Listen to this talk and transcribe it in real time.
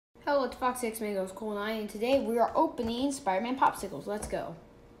Hello, it's Fox6 Mangoes Cool 9, and today we are opening Spider-Man Popsicles. Let's go.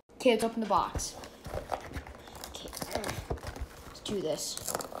 Okay, let's open the box. Okay, let's do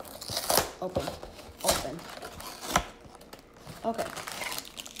this. Open. Okay.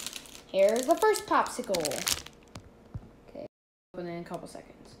 Here's the first popsicle. Okay, open it in a couple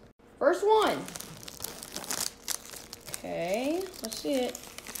seconds. First one. Okay, let's see it.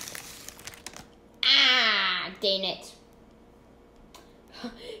 Ah, dang it.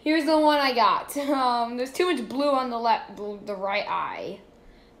 Here's the one I got. There's too much blue on the right eye.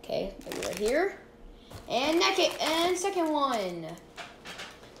 Okay, maybe right here. And second one.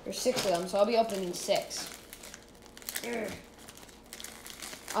 There's 6 of them, so I'll be opening 6.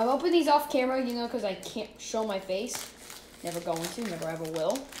 I've opened these off camera, because I can't show my face. Never going to, never ever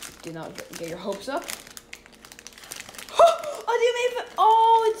will. Do not get your hopes up.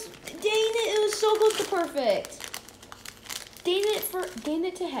 Dang it, it was so close to perfect. Dang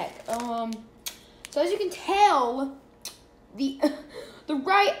it to heck. So as you can tell, the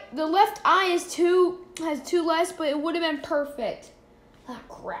left eye has two less, but it would have been perfect. Ah,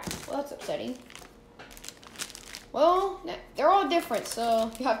 crap. Well, that's upsetting. Well, they're all different,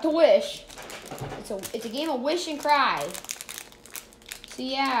 so you have to wish. It's a game of wish and cry. So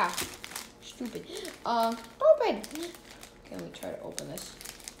yeah, stupid. Open. Okay, let me try to open this.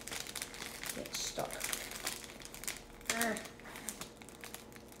 Get stuck.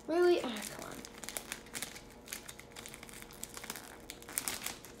 Really? Ah, come on.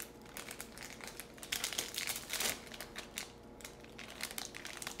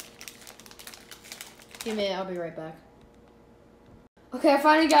 Give me a minute, I'll be right back. Okay, I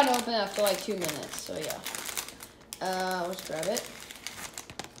finally got it open after like 2 minutes, so yeah. Let's grab it.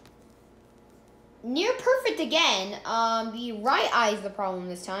 Near perfect again. The right eye is the problem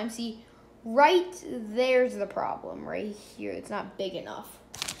this time. See, right there's the problem. Right here, it's not big enough.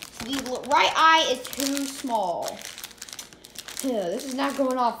 The right eye is too small. This is not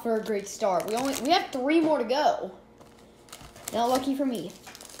going off for a great start. We have 3 more to go. Not lucky for me.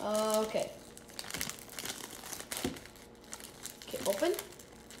 Okay. Okay, open.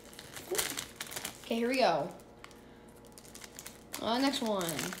 Okay, here we go. Next one.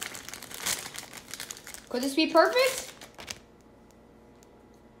 Could this be perfect?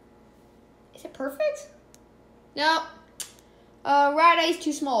 Is it perfect? No. Right eye is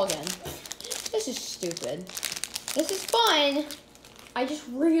too small again. This is stupid. This is fun. I just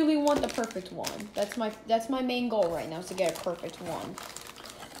really want the perfect one. That's my main goal right now, is to get a perfect one.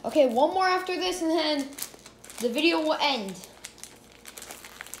 Okay, one more after this, and then the video will end.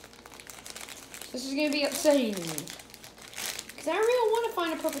 This is gonna be upsetting to me, because I really want to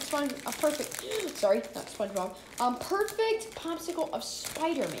find a perfect, sorry, not SpongeBob, perfect popsicle of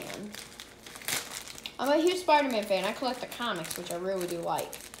Spider-Man. I'm a huge Spider-Man fan. I collect the comics, which I really do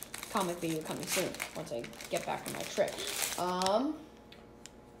like. Comic video coming soon, once I get back from my trip.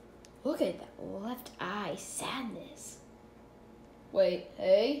 Look at that left eye sadness. Wait,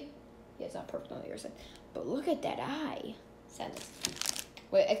 hey? Yeah, it's not perfect on the other side. But look at that eye sadness.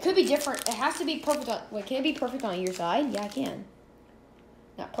 Wait, it could be different. It has to be perfect on, wait, can it be perfect on your side? Yeah, I can.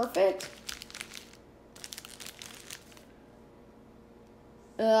 Not perfect?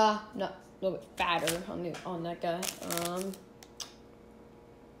 No, a little bit fatter on that guy.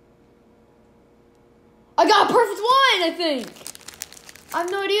 I got a perfect one, I think. I have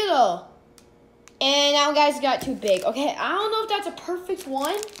no idea though. And now guys got too big. Okay, I don't know if that's a perfect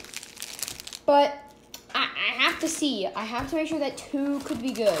one, but I have to see. I have to make sure that 2 could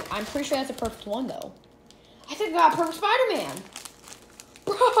be good. I'm pretty sure that's a perfect one though. I think I got a perfect Spider-Man.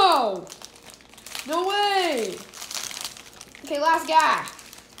 Bro, no way. Okay, last guy.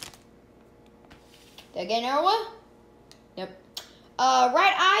 Did I get another one? Yep.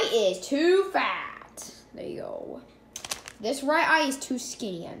 Right eye is too fat. There you go. This right eye is too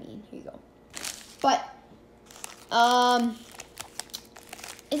skinny, here you go. But,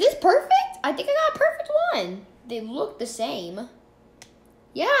 is this perfect? I think I got a perfect one. They look the same.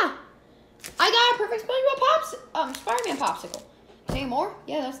 Yeah. I got a perfect Spider-Man Popsicle. Any more?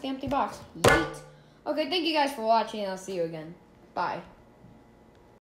 Yeah, that's the empty box. Yeet. Okay, thank you guys for watching, and I'll see you again. Bye.